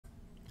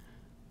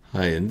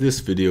Hi, in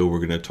this video we're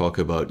going to talk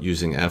about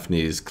using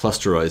AFNI's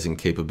clusterizing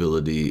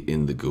capability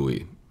in the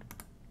GUI.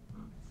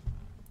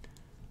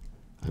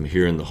 I'm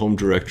here in the home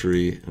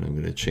directory and I'm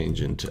going to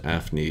change into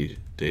AFNI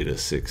data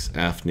 6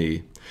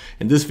 AFNI.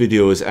 And this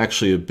video is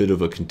actually a bit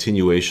of a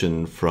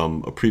continuation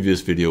from a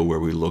previous video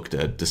where we looked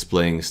at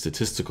displaying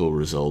statistical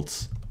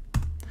results.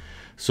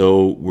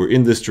 So we're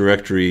in this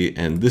directory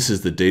and this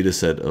is the data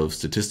set of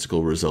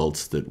statistical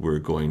results that we're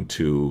going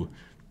to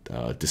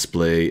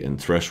display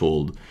and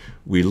threshold.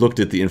 We looked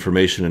at the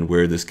information and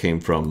where this came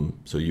from,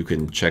 so you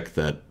can check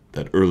that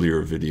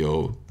earlier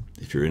video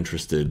if you're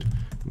interested.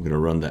 I'm going to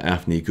run the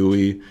AFNI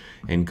GUI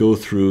and go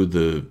through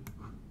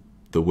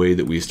the way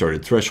that we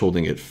started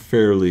thresholding it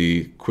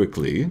fairly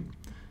quickly.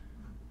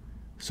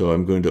 So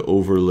I'm going to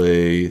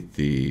overlay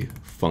the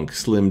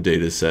func_slim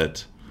data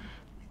set,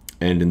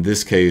 and in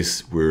this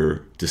case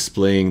we're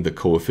displaying the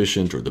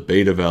coefficient or the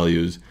beta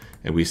values,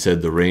 and we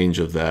said the range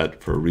of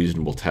that for a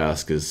reasonable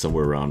task is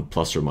somewhere around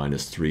plus or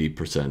minus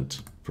 3%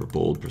 for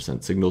bold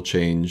percent signal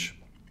change.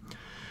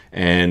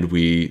 And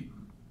we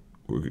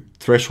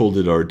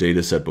thresholded our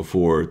data set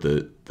before.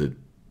 The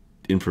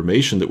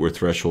information that we're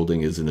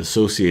thresholding is an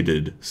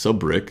associated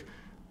subbrick.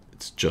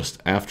 It's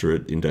just after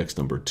it, index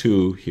number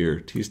 2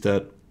 here,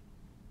 tstat.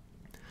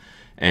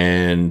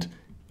 And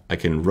I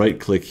can right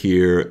click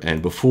here,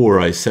 and before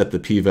I set the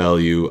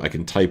p-value, I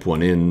can type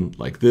one in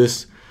like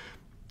this.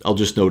 I'll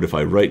just note if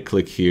I right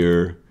click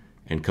here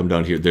and come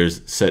down here,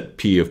 there's set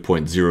p of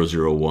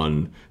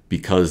 0.001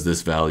 because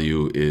this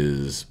value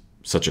is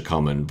such a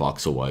common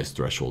Voxelwise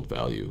threshold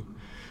value.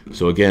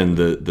 So again,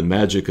 the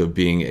magic of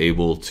being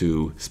able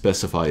to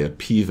specify a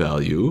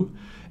p-value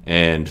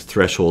and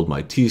threshold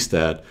my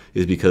tstat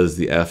is because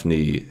the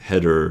AFNI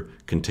header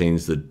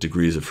contains the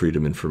degrees of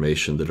freedom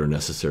information that are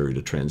necessary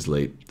to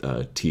translate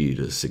t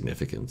to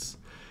significance.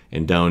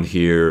 And down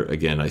here,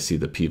 again, I see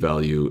the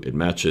p-value, it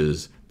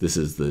matches. This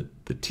is the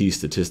t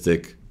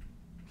statistic,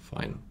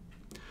 fine.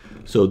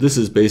 So this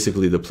is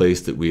basically the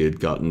place that we had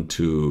gotten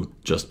to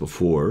just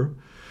before.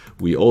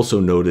 We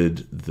also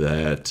noted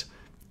that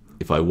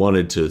if I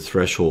wanted to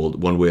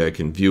threshold, one way I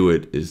can view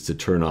it is to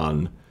turn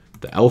on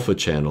the alpha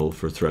channel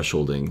for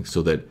thresholding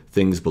so that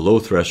things below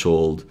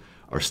threshold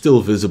are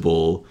still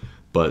visible,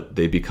 but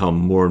they become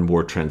more and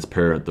more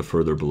transparent the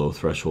further below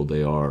threshold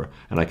they are.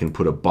 And I can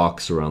put a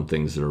box around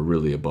things that are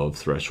really above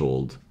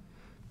threshold.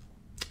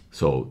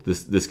 So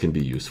this can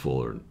be useful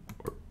or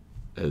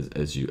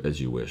as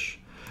you wish.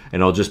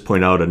 And I'll just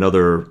point out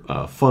another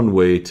fun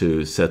way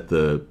to set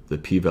the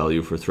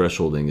p-value for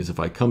thresholding is if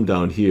I come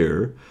down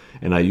here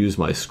and I use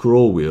my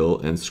scroll wheel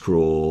and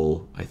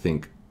scroll, I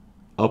think,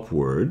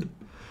 upward,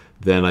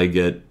 then I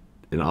get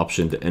an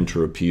option to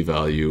enter a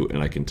p-value,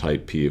 and I can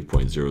type p of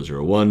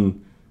 0.001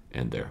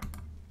 and there.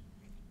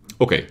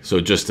 Okay,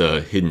 so just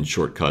a hidden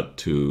shortcut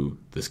to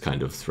this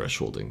kind of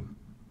thresholding.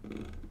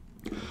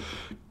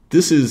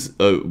 This is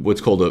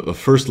what's called a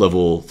first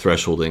level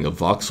thresholding, a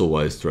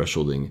Voxelwise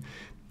thresholding.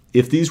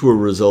 If these were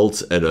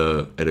results at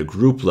a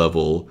group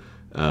level,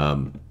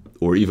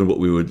 or even what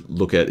we would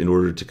look at in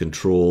order to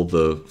control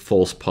the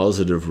false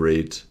positive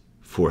rate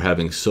for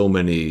having so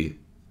many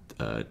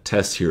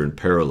tests here in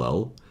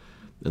parallel,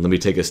 and let me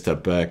take a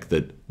step back,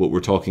 that what we're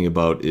talking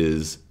about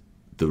is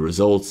the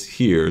results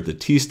here, the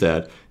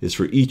tstat, is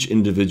for each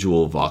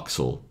individual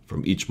voxel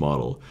from each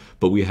model.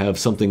 But we have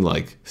something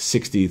like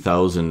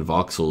 60,000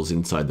 voxels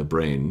inside the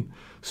brain.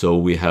 So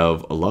we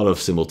have a lot of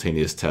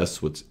simultaneous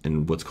tests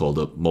in what's called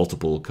a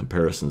multiple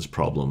comparisons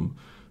problem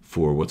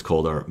for what's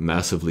called our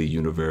massively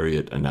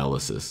univariate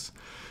analysis.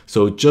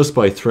 So just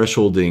by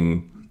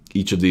thresholding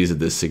each of these at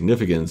this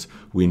significance,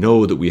 we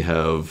know that we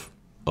have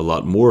a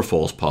lot more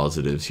false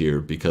positives here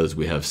because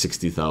we have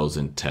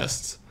 60,000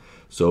 tests.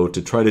 So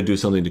to try to do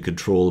something to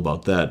control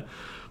about that,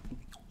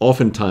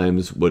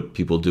 oftentimes what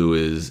people do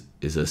is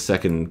a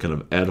second kind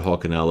of ad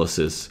hoc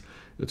analysis.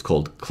 It's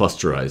called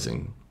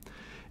clusterizing.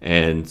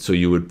 And so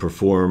you would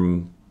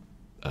perform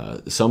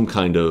some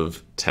kind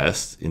of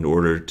test in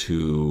order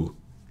to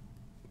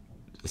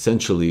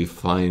essentially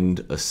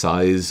find a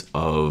size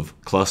of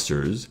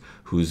clusters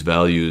whose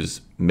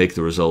values make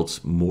the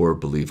results more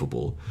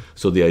believable.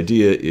 So the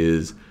idea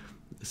is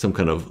some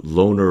kind of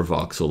loner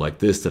voxel like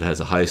this that has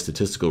a high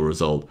statistical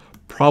result,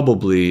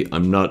 probably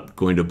I'm not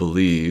going to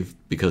believe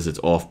because it's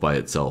off by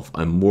itself.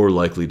 I'm more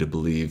likely to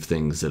believe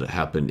things that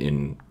happen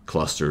in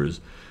clusters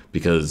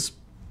because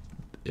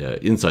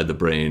inside the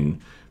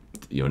brain,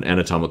 an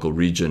anatomical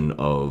region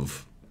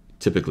of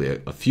typically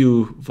a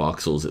few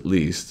voxels at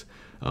least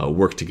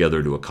work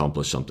together to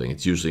accomplish something.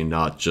 It's usually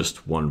not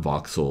just one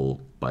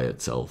voxel by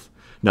itself.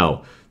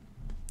 Now,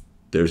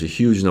 there's a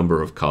huge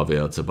number of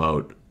caveats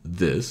about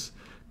this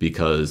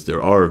because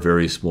there are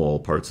very small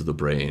parts of the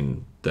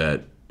brain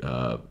that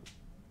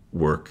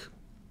work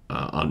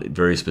on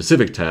very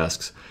specific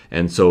tasks,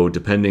 and so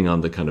depending on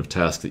the kind of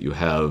task that you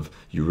have,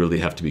 you really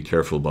have to be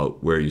careful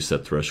about where you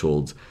set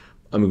thresholds.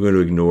 I'm going to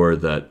ignore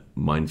that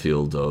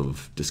minefield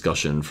of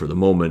discussion for the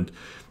moment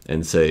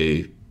and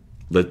say,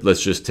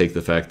 let's just take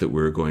the fact that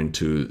we're going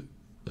to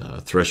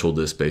threshold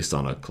this based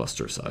on a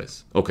cluster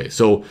size. Okay,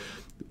 so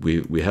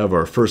we have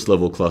our first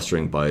level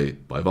clustering by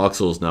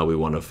voxels. Now we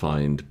want to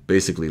find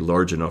basically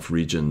large enough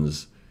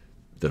regions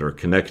that are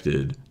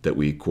connected that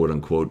we quote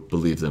unquote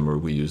believe them, or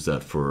we use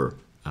that for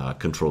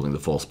controlling the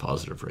false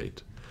positive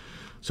rate.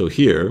 So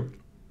here,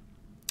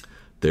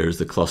 there's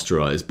the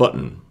Clusterize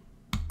button.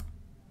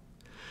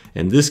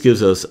 And this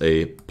gives us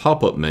a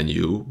pop-up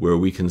menu where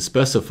we can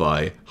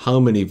specify how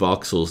many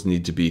voxels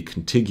need to be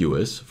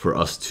contiguous for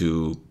us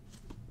to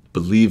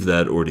believe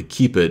that, or to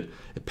keep it,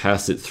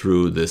 pass it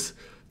through this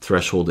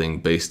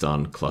thresholding based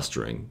on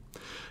clustering.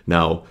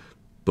 Now,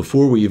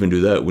 before we even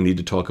do that, we need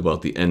to talk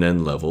about the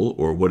NN level,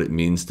 or what it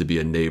means to be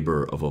a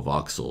neighbor of a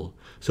voxel.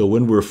 So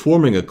when we're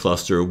forming a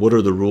cluster, what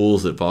are the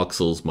rules that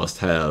voxels must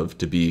have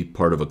to be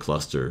part of a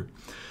cluster?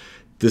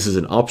 This is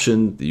an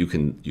option that you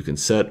can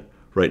set.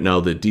 Right now,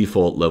 the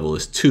default level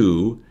is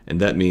 2,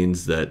 and that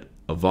means that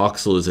a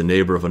voxel is a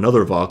neighbor of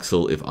another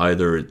voxel if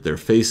either their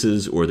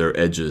faces or their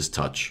edges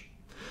touch.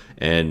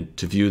 And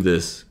to view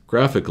this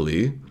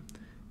graphically, you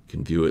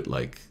can view it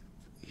like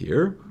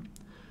here.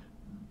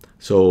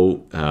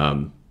 So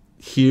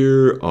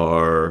here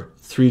are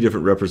 3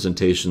 different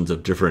representations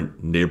of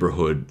different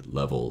neighborhood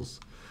levels.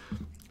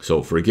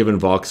 So for a given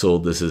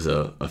voxel, this is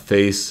a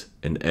face,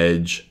 an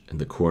edge, and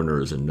the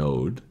corner is a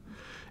node.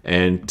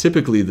 And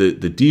typically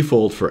the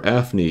default for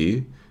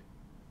AFNI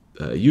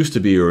used to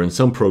be, or in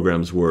some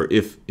programs were,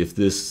 if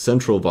this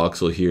central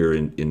voxel here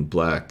in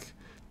black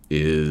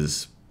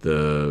is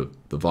the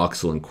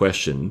voxel in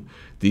question,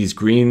 these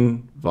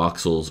green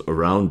voxels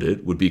around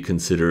it would be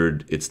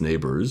considered its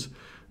neighbors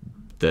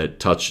that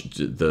touch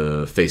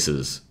the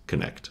faces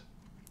connect.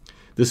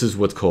 This is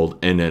what's called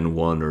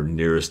NN1, or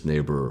nearest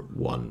neighbor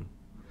 1.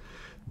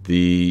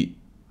 The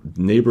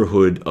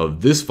neighborhood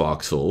of this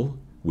voxel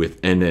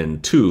with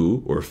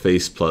NN2, or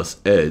face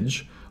plus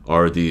edge,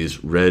 are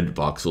these red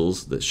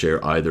voxels that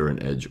share either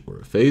an edge or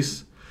a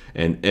face.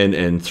 And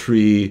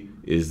NN3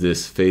 is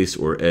this face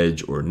or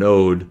edge or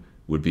node,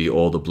 would be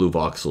all the blue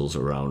voxels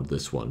around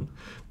this one.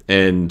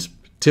 And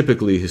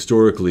typically,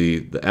 historically,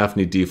 the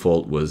AFNI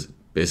default was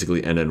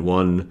basically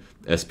NN1,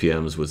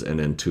 SPMs was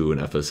NN2,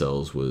 and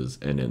FSLs was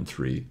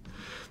NN3.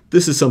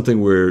 This is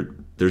something where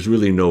there's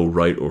really no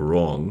right or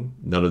wrong.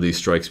 None of these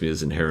strikes me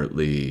as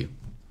inherently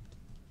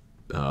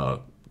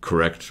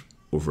correct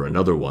over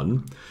another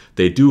one.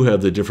 They do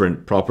have the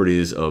different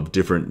properties of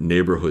different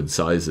neighborhood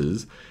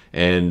sizes,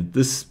 and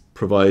this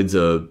provides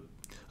a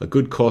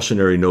good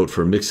cautionary note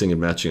for mixing and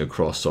matching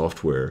across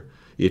software.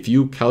 If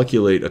you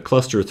calculate a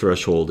cluster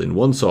threshold in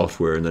one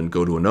software and then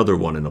go to another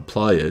one and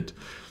apply it,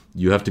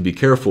 you have to be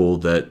careful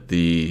that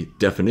the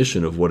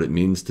definition of what it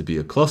means to be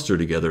a cluster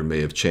together may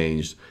have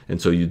changed,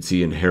 and so you'd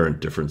see inherent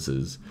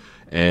differences.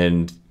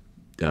 And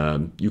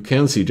you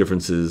can see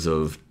differences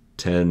of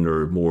 10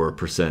 or more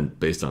 %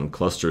 based on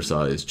cluster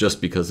size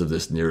just because of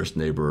this nearest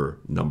neighbor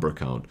number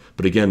count.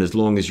 But again, as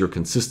long as you're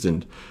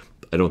consistent,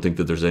 I don't think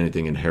that there's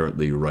anything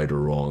inherently right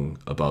or wrong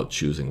about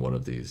choosing one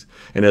of these.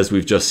 And as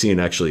we've just seen,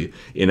 actually,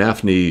 in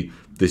AFNI,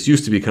 this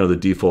used to be kind of the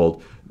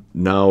default.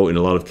 Now, in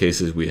a lot of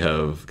cases, we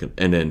have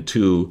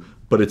NN2,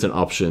 but it's an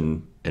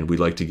option, and we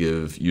like to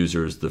give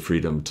users the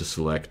freedom to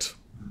select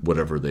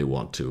whatever they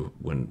want to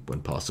when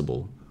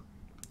possible.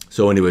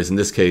 So anyways, in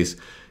this case,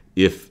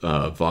 if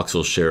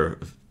voxels share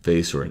a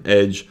face or an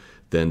edge,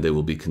 then they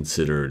will be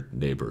considered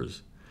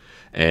neighbors.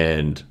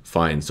 And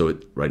fine, so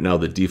right now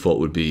the default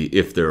would be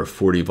if there are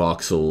 40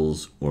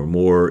 voxels or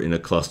more in a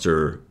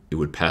cluster, it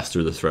would pass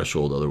through the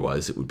threshold,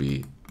 otherwise it would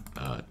be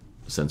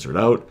censored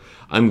out.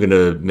 I'm going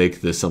to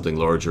make this something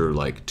larger,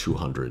 like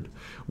 200.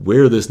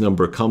 Where this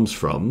number comes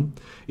from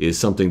is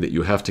something that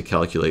you have to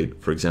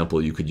calculate. For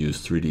example, you could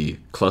use 3D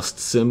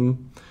ClustSim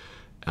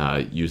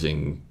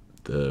using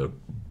the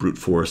brute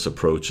force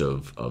approach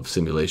of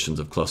simulations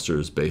of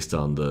clusters based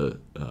on the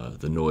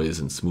noise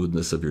and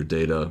smoothness of your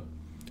data.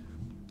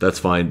 That's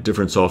fine.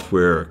 Different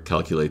software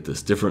calculate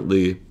this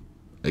differently.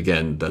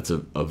 Again, that's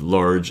a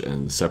large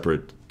and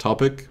separate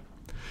topic.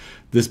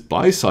 This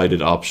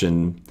bi-sided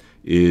option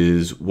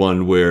is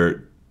one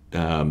where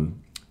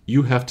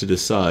you have to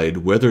decide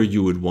whether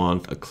you would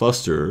want a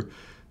cluster.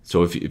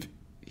 So if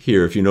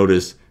you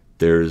notice,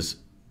 there's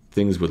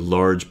things with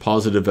large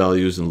positive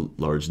values and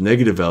large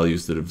negative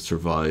values that have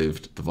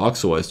survived the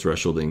Voxelwise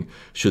thresholding.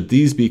 Should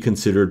these be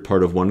considered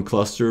part of one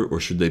cluster,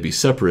 or should they be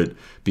separate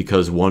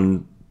because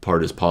one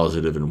part is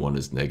positive and one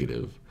is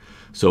negative?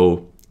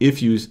 So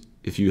if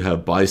you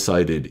have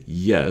bi-sided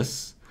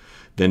yes,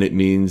 then it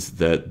means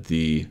that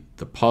the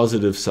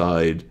positive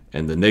side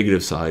and the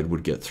negative side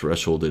would get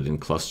thresholded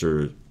and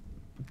cluster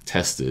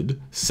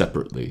tested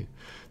separately.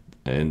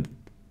 And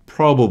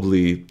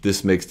probably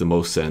this makes the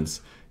most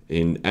sense.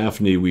 In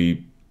AFNI,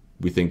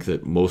 we think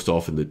that most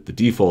often the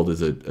default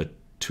is a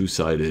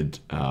two-sided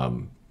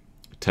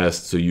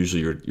test. So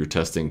usually you're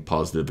testing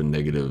positive and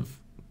negative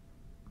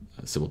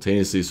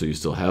simultaneously, so you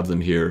still have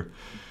them here.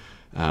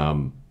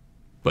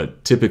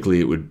 But typically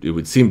it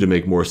would seem to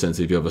make more sense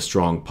if you have a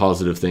strong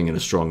positive thing and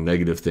a strong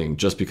negative thing.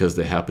 Just because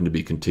they happen to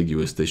be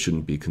contiguous, they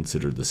shouldn't be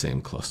considered the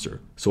same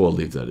cluster. So I'll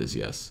leave that as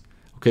yes.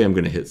 Okay, I'm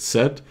going to hit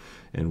set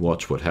and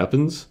watch what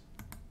happens.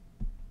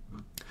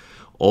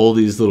 all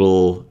these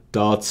little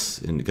dots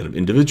and kind of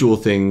individual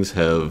things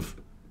have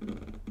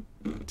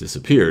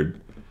disappeared.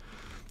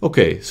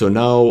 Okay, so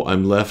now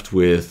I'm left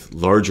with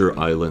larger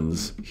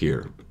islands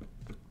here.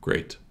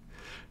 Great.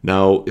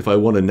 Now, if I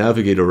want to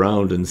navigate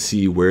around and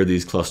see where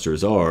these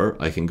clusters are,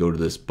 I can go to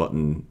this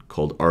button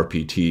called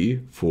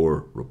RPT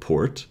for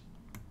report.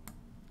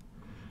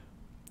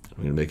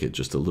 I'm going to make it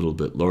just a little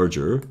bit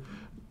larger.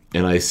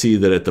 And I see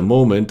that at the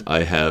moment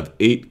I have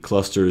 8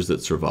 clusters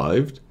that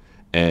survived.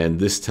 And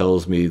this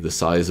tells me the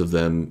size of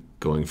them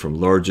going from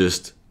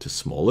largest to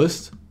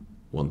smallest,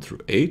 1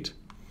 through 8.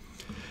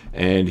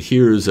 And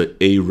here's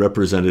a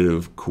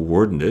representative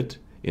coordinate.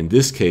 In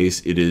this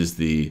case, it is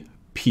the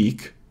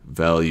peak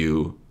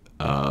value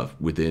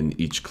within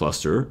each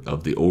cluster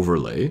of the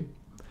overlay.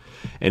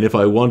 And if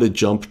I want to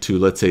jump to,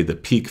 let's say, the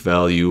peak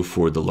value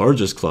for the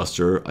largest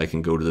cluster, I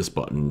can go to this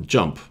button,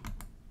 jump.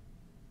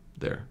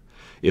 There.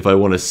 If I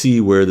want to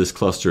see where this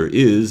cluster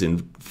is in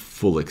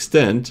full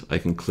extent, I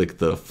can click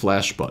the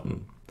flash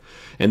button.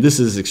 And this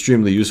is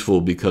extremely useful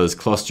because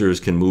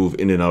clusters can move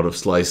in and out of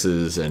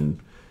slices,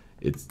 and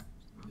it's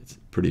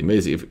pretty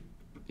amazing.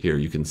 Here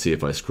you can see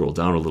if I scroll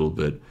down a little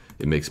bit,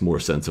 it makes more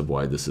sense of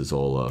why this is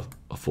all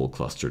a full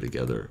cluster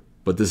together.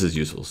 But this is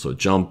useful. So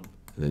jump,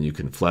 and then you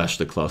can flash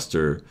the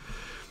cluster.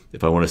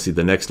 If I want to see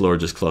the next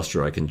largest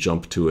cluster, I can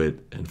jump to it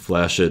and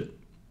flash it.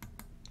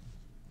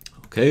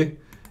 Okay,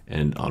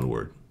 and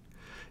onward.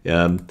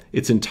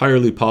 It's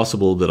entirely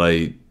possible that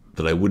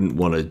I wouldn't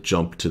want to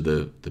jump to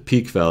the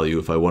peak value.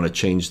 If I want to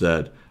change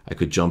that, I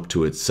could jump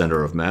to its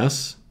center of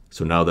mass.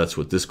 So now that's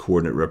what this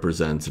coordinate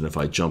represents. And if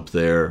I jump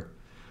there,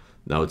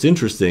 now it's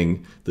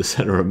interesting, the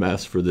center of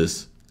mass for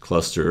this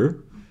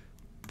cluster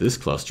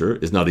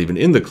is not even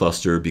in the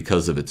cluster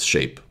because of its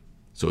shape.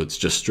 So it's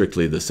just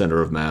strictly the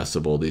center of mass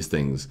of all these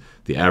things.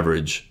 The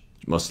average,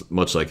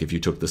 much like if you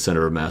took the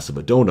center of mass of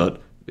a donut,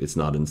 it's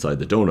not inside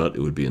the donut,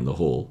 it would be in the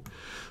hole.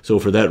 So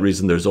for that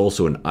reason, there's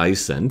also an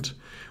iscent,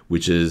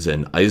 which is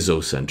an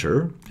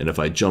isocenter. And if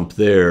I jump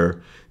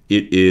there,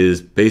 it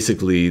is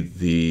basically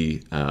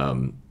the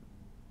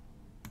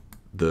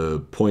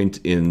point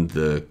in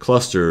the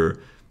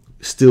cluster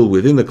still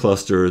within the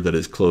cluster that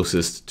is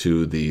closest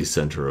to the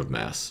center of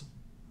mass.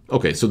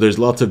 Okay, so there's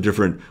lots of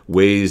different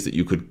ways that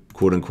you could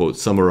quote-unquote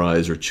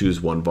summarize or choose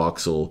one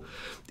voxel.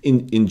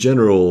 In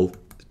general,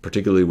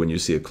 particularly when you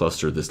see a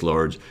cluster this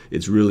large,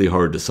 it's really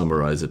hard to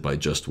summarize it by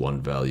just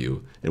one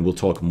value. And we'll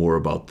talk more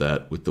about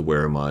that with the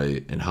where am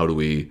I and how do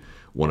we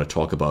want to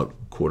talk about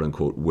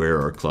quote-unquote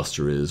where our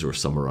cluster is or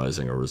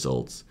summarizing our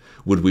results.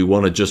 Would we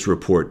want to just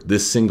report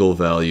this single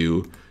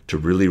value to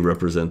really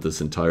represent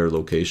this entire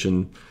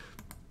location?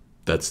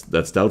 That's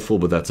doubtful,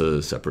 but that's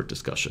a separate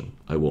discussion.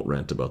 I won't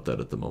rant about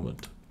that at the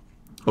moment.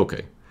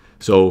 Okay,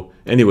 so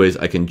anyways,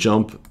 I can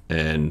jump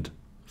and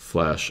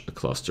flash a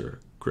cluster.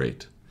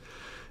 Great.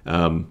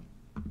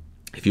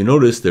 If you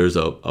notice, there's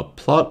a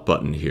plot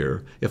button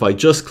here. If I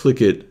just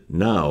click it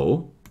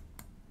now,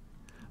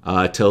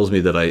 it tells me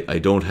that I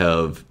don't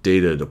have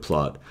data to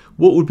plot.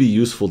 What would be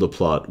useful to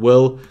plot?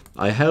 Well,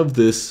 I have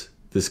this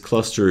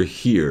cluster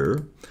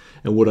here,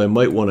 and what I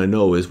might want to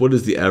know is what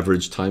is the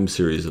average time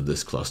series of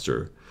this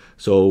cluster?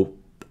 So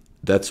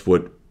that's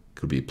what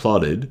could be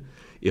plotted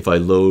if I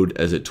load,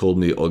 as it told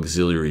me,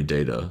 auxiliary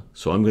data.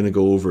 So I'm going to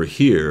go over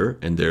here,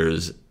 and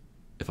there's,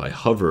 if I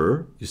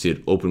hover, you see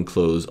it open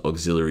close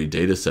auxiliary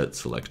dataset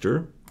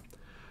selector.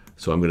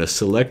 So I'm going to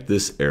select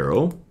this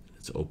arrow,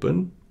 it's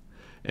open,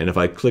 and if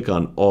I click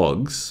on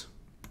augs,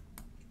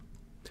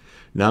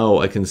 now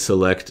I can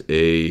select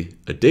a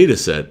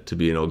dataset to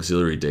be an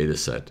auxiliary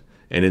dataset.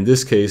 And in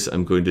this case,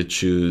 I'm going to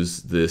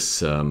choose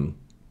this, I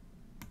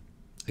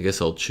guess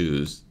I'll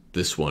choose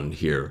this one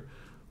here,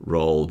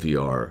 ROL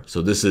VR.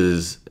 So this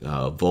is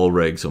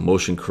volreg, so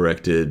motion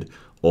corrected,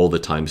 all the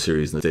time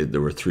series. And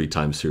there were 3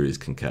 time series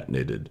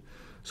concatenated.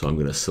 So I'm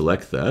going to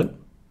select that.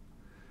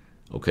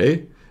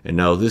 Okay, and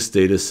now this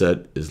data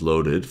set is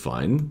loaded,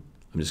 fine.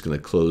 I'm just going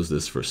to close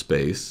this for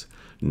space.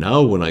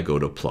 Now when I go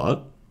to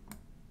plot,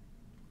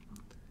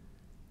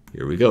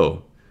 here we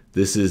go.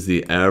 This is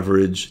the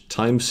average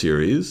time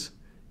series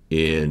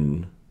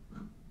in,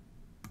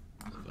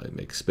 if I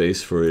make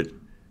space for it,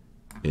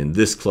 in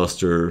this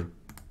cluster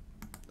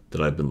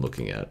that I've been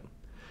looking at.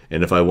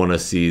 And if I want to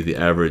see the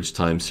average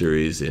time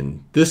series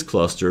in this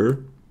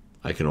cluster,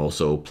 I can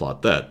also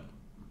plot that.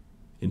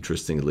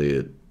 Interestingly,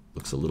 it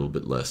looks a little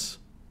bit less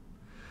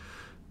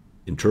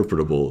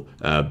interpretable.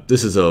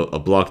 This is a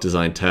block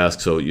design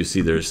task, so you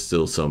see there's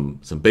still some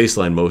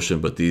baseline motion,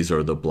 but these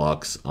are the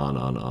blocks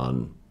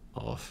on,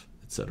 off,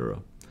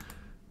 etc.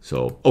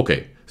 So,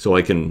 okay, so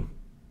I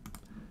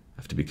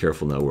have to be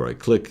careful now where I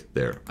click.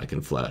 There, I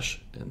can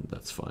flash, and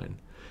that's fine.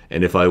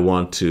 And if I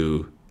want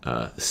to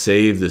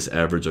save this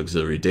average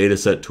auxiliary data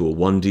set to a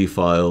 1D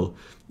file,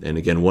 and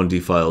again,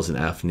 1D files in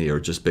AFNI are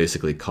just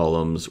basically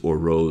columns or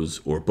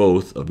rows or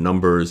both of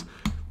numbers,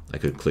 I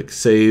could click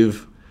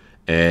save,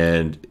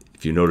 and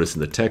if you notice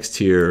in the text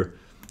here,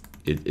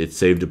 it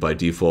saved it by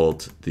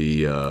default,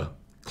 the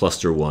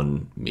cluster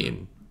 1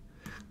 mean.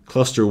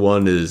 Cluster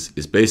 1 is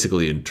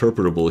basically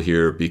interpretable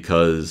here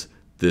because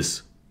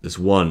this this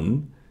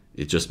 1,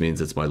 it just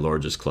means it's my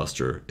largest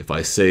cluster. If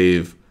I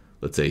save,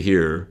 let's say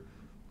here,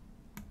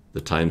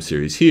 the time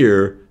series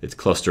here, it's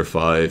cluster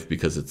 5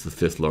 because it's the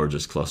 5th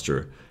largest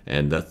cluster,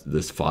 and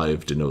this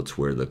 5 denotes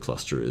where the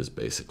cluster is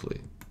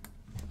basically.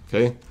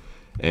 Okay,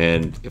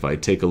 and if I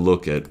take a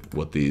look at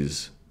what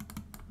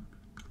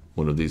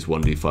one of these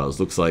 1D files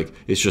looks like,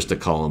 it's just a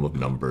column of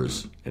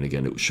numbers, and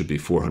again, it should be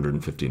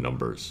 450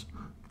 numbers.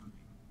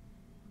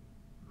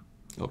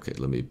 Okay,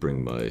 let me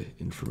bring my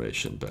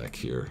information back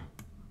here.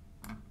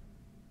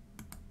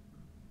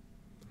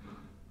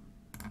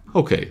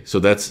 Okay, so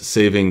that's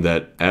saving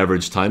that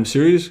average time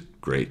series.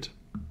 Great.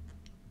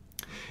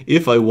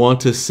 If I want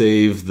to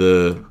save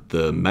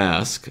the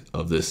mask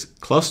of this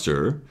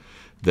cluster,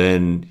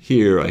 then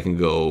here I can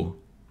go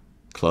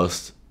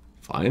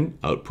fine,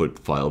 output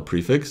file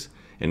prefix,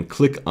 and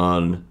click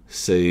on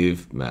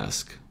Save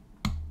Mask.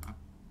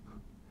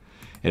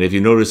 And if you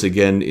notice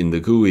again in the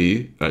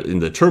GUI, in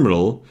the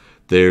terminal,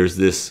 there's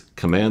this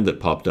command that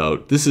popped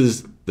out. This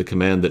is the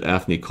command that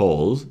AFNI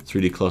calls.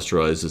 3D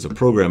Clusterize is a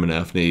program in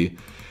AFNI,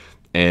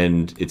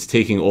 and it's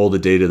taking all the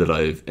data that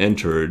I've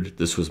entered.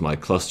 This was my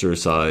cluster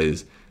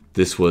size.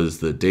 This was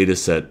the data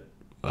set,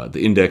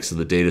 the index of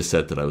the data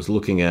set that I was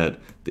looking at,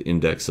 the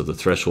index of the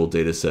threshold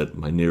data set,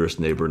 my nearest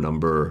neighbor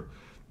number,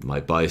 my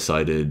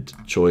bi-sided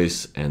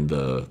choice, and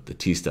the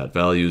t-stat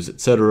values,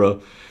 etc.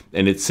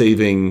 And it's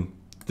saving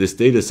this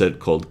data set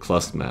called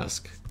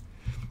clustmask.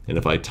 And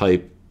if I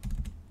type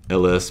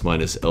ls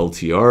minus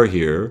ltr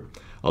here,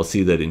 I'll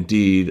see that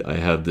indeed I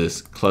have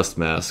this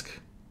clustmask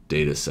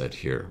data set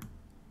here.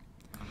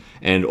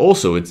 And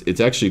also it's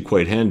actually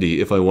quite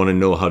handy if I want to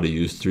know how to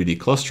use 3D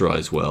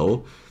Clusterize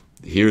well.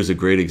 Here's a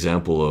great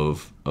example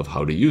of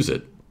how to use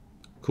it.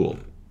 Cool.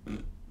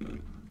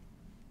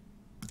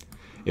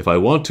 If I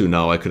want to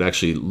now, I could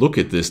actually look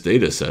at this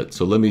data set.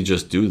 So let me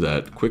just do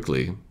that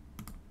quickly.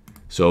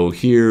 So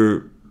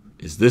here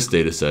is this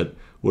data set.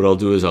 What I'll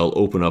do is I'll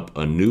open up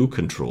a new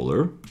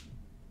controller,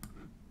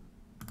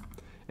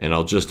 and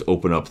I'll just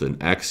open up an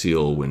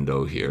axial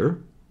window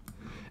here.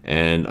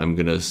 And I'm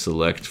going to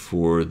select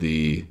for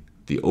the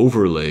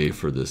overlay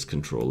for this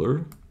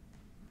controller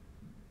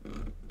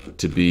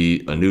to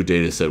be a new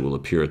data set will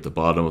appear at the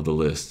bottom of the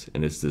list,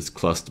 and it's this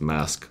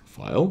clustmask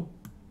file.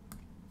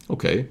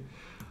 Okay,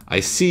 I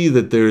see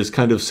that there's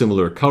kind of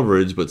similar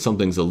coverage, but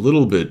something's a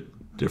little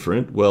bit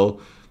different. Well,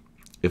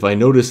 if I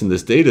notice in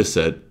this data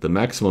set, the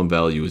maximum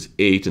value is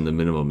 8 and the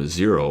minimum is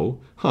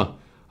 0.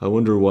 I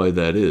wonder why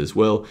that is.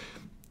 Well,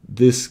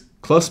 this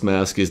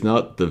clustmask is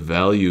not the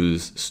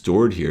values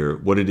stored here.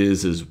 What it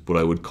is what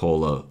I would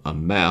call a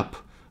map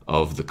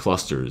of the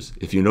clusters.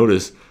 If you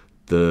notice,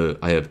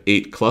 I have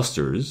 8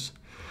 clusters,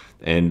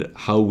 and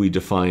how we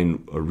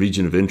define a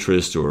region of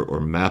interest or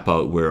map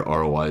out where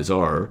ROIs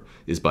are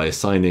is by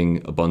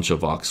assigning a bunch of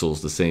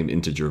voxels the same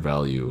integer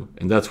value,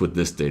 and that's what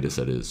this data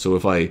set is. So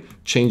if I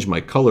change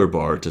my color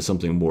bar to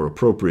something more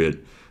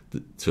appropriate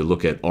to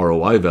look at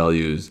ROI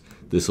values,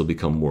 this will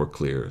become more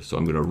clear. So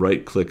I'm going to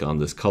right click on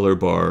this color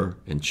bar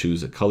and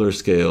choose a color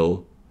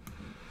scale,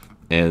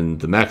 and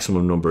the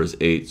maximum number is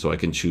 8, so I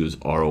can choose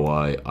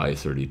ROI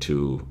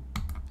I32,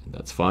 and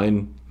that's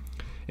fine.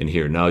 And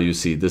here now you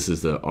see this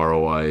is the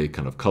ROI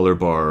kind of color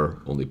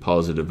bar, only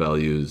positive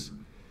values.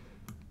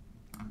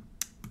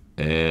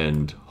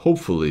 And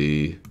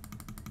hopefully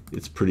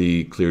it's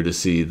pretty clear to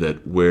see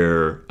that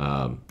where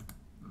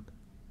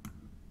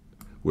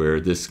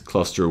this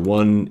cluster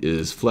 1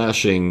 is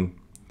flashing,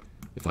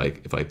 if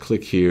I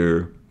click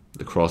here,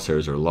 the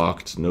crosshairs are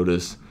locked.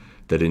 Notice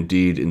that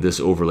indeed in this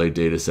overlay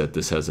data set,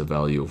 this has a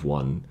value of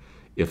 1.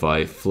 If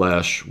I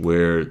flash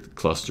where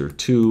cluster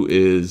 2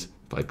 is,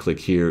 if I click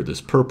here, this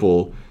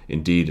purple,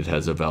 indeed it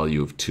has a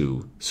value of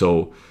 2.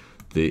 So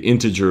the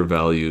integer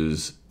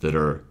values that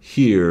are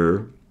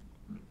here,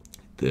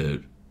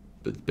 the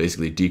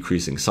basically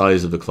decreasing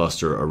size of the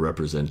cluster, are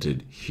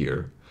represented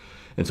here.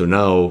 And so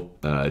now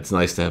it's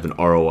nice to have an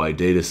ROI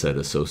data set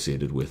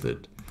associated with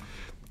it.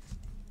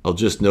 I'll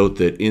just note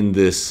that in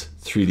this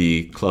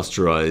 3D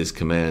Clusterize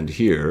command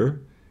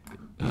here,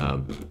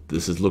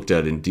 this is looked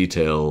at in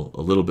detail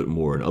a little bit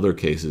more in other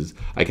cases.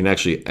 I can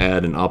actually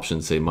add an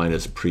option, say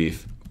minus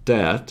pref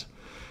dat,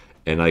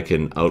 and I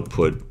can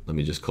output, let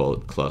me just call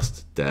it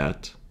clust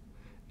dat,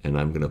 and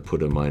I'm going to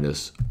put a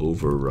minus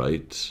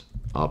overwrite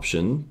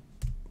option.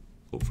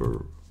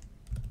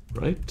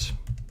 Overwrite.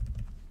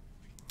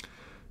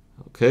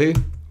 Okay,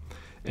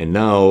 and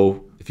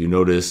now if you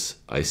notice,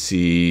 I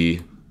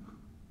see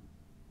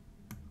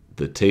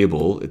the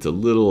table. It's a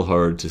little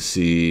hard to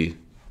see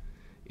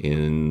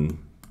in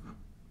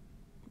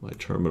my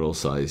terminal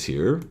size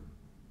here.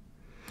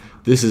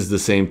 This is the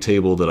same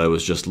table that I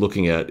was just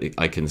looking at.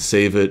 I can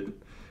save it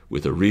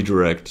with a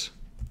redirect.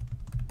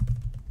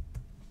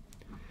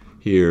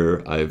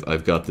 Here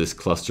I've got this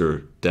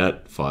cluster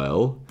dat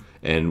file,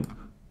 and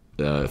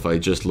if I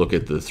just look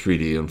at the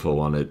 3D info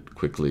on it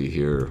quickly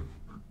here,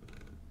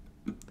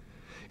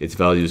 its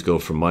values go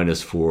from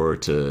 -4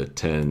 to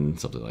 10,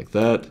 something like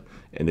that.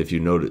 And if you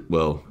note it,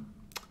 well,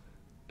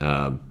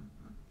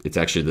 it's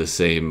actually the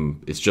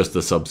same. It's just the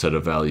subset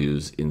of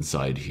values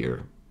inside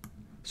here.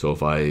 So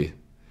if I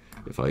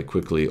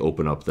quickly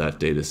open up that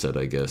data set,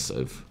 I guess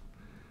I've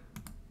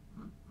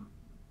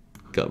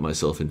got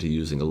myself into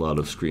using a lot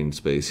of screen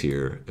space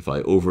here. If I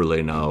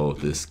overlay now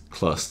this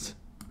clust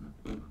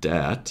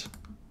dat,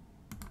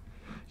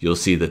 you'll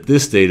see that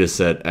this data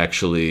set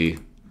actually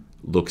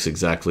looks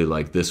exactly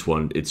like this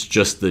one. It's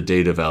just the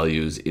data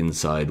values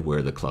inside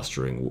where the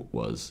clustering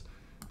was.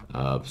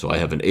 So I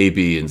have an A,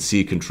 B, and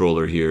C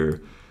controller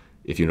here.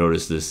 If you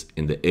notice this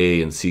in the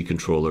A and C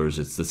controllers,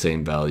 it's the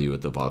same value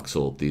at the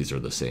voxel. These are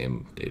the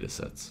same data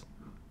sets.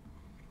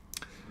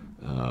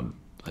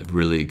 I've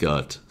really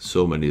got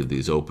so many of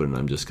these open.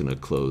 I'm just going to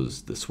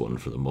close this one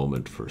for the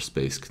moment for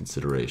space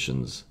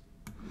considerations.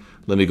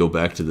 Let me go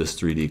back to this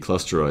 3D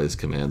Clusterize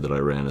command that I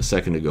ran a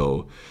second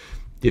ago.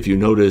 If you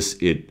notice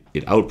it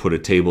output a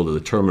table to the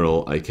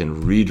terminal, I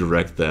can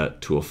redirect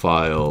that to a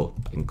file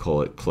and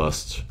call it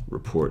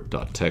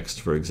clustreport.txt,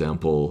 for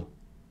example.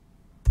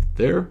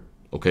 There.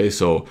 Okay,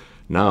 so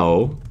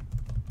now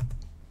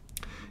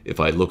if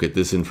I look at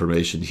this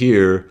information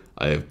here,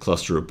 I have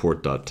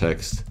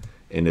clusterreport.txt,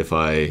 and if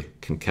I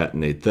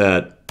concatenate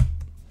that,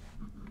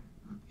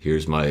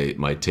 here's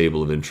my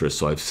table of interest,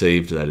 so I've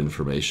saved that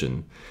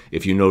information.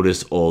 If you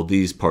notice all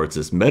these parts,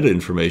 this meta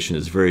information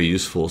is very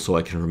useful, so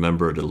I can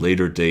remember at a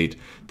later date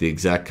the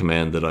exact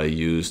command that I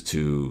used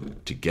to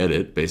get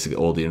it, basically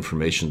all the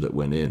information that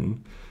went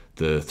in.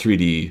 The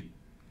 3D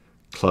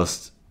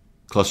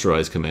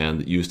Clusterize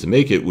command used to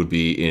make it would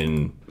be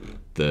in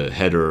the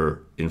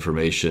header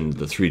information,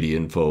 the 3D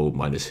info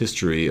minus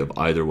history of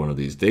either one of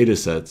these data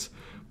sets,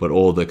 but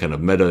all the kind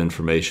of meta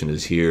information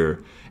is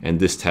here, and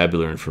this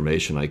tabular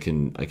information I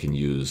can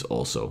use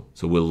also.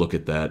 So we'll look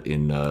at that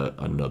in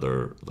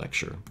another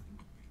lecture.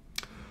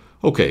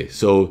 Okay,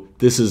 so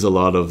this is a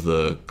lot of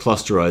the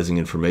clusterizing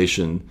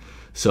information.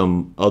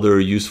 Some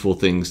other useful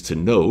things to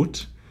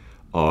note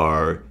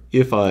are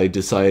if I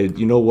decide,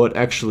 you know what,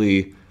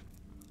 actually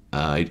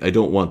I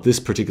don't want this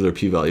particular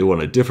p-value, I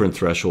want a different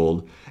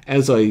threshold.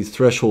 As I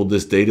threshold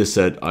this data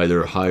set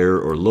either higher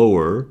or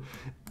lower,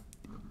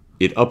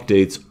 it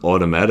updates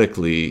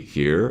automatically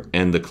here,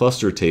 and the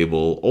cluster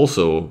table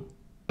also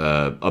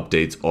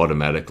updates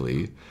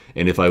automatically.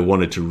 And if I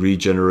wanted to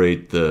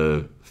regenerate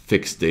the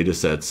fixed data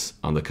sets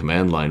on the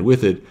command line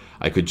with it,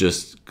 I could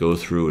just go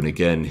through and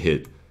again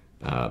hit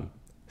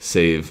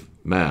save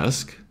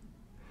mask.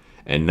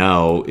 And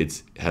now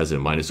it has a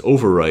minus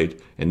overwrite,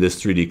 and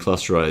this 3D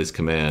Clusterize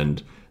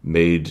command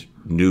made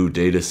new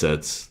data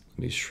sets.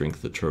 Let me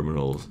shrink the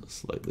terminal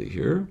slightly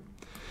here.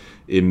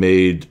 It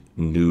made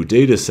new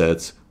data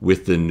sets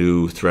with the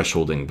new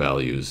thresholding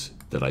values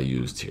that I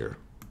used here.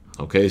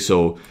 Okay,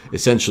 so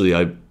essentially,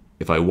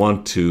 if I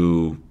want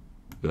to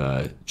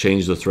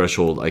change the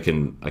threshold, I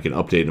can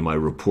update in my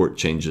report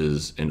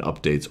changes and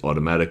updates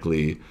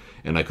automatically,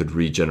 and I could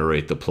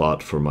regenerate the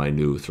plot for my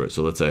new thread.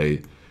 So let's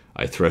say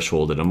I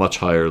threshold at a much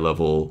higher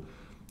level,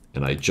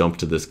 and I jump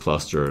to this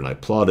cluster and I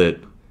plot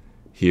it.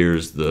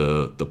 Here's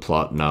the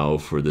plot now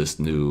for this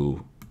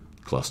new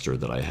cluster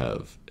that I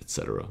have,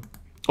 etc.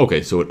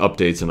 Okay, so it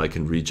updates, and I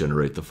can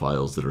regenerate the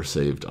files that are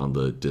saved on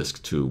the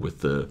disk too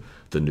with the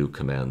new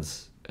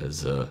commands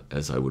as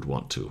I would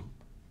want to.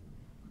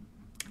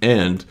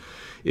 And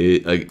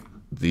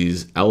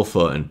these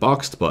alpha and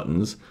boxed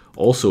buttons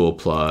also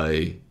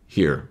apply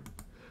here.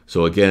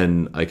 So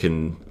again, I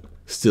can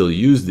still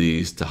use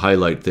these to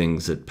highlight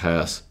things that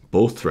pass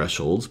both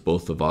thresholds,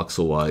 both the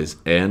Voxelwise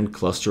and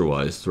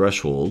Clusterize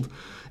threshold.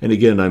 And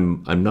again,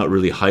 I'm not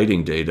really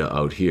hiding data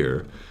out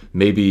here.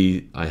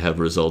 Maybe I have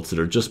results that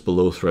are just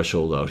below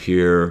threshold out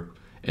here,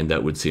 and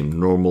that would seem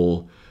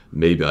normal.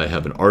 Maybe I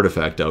have an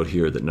artifact out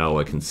here that now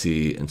I can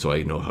see, and so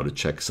I know how to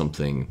check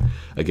something.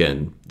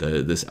 Again,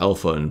 this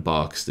alpha and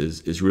boxed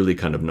is really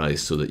kind of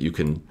nice so that you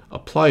can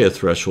apply a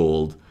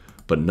threshold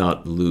but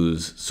not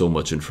lose so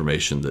much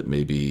information that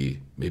may be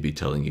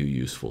telling you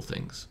useful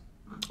things.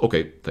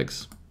 Okay,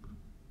 thanks.